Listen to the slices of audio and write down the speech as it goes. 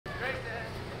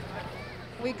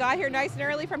We got here nice and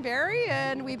early from Barrie,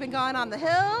 and we've been gone on the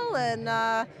hill and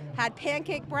had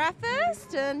pancake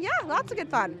breakfast, and yeah, lots of good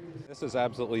fun. This is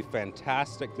absolutely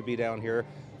fantastic to be down here.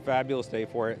 Fabulous day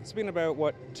for it. It's been about,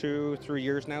 2-3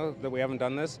 years now that we haven't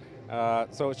done this.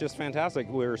 So it's just fantastic.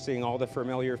 We're seeing all the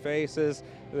familiar faces,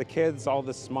 the kids, all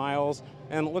the smiles,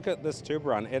 and look at this tube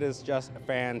run. It is just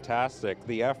fantastic.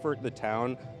 The effort the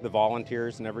town, the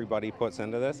volunteers, and everybody puts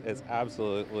into this is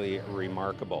absolutely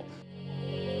remarkable.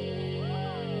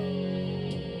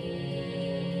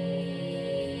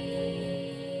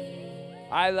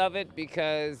 I love it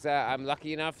because I'm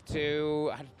lucky enough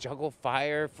to juggle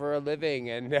fire for a living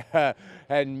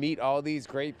and meet all these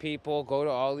great people, go to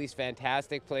all these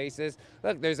fantastic places.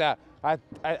 Look, there's a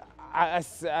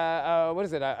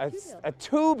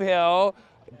tube hill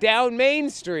down Main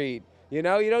Street. You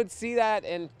know, you don't see that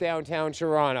in downtown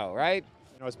Toronto, right?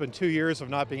 It's been 2 years of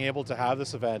not being able to have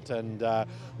this event, and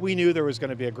we knew there was going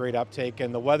to be a great uptake,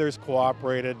 and the weather's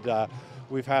cooperated.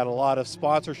 We've had a lot of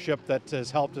sponsorship that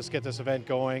has helped us get this event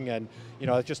going, and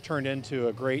it just turned into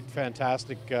a great,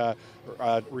 fantastic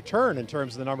return in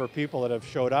terms of the number of people that have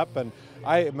showed up. And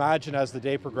I imagine as the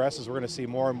day progresses, we're going to see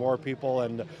more and more people,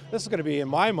 and this is going to be, in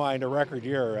my mind, a record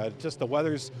year. Just the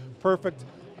weather's perfect,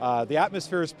 the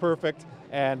atmosphere is perfect,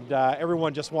 and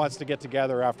everyone just wants to get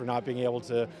together after not being able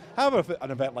to have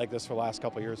an event like this for the last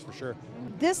couple of years, for sure.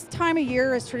 This time of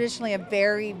year is traditionally a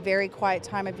very, very quiet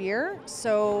time of year,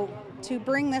 so to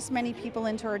bring this many people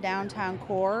into our downtown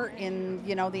core in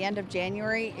the end of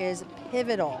January is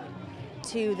pivotal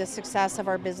to the success of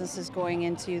our businesses going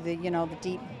into the the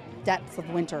deep depths of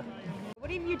winter. What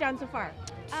have you done so far?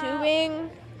 Tubing.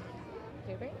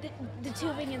 The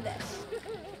tubing in this.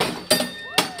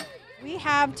 We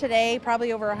have today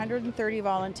probably over 130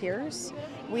 volunteers.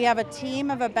 We have a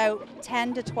team of about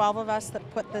 10 to 12 of us that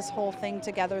put this whole thing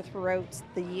together throughout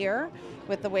the year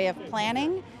with the way of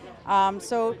planning.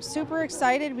 So super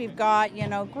excited. We've got,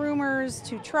 groomers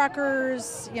to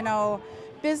truckers,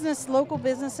 local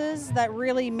businesses that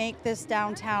really make this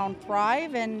downtown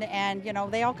thrive, and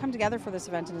they all come together for this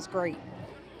event, and it's great.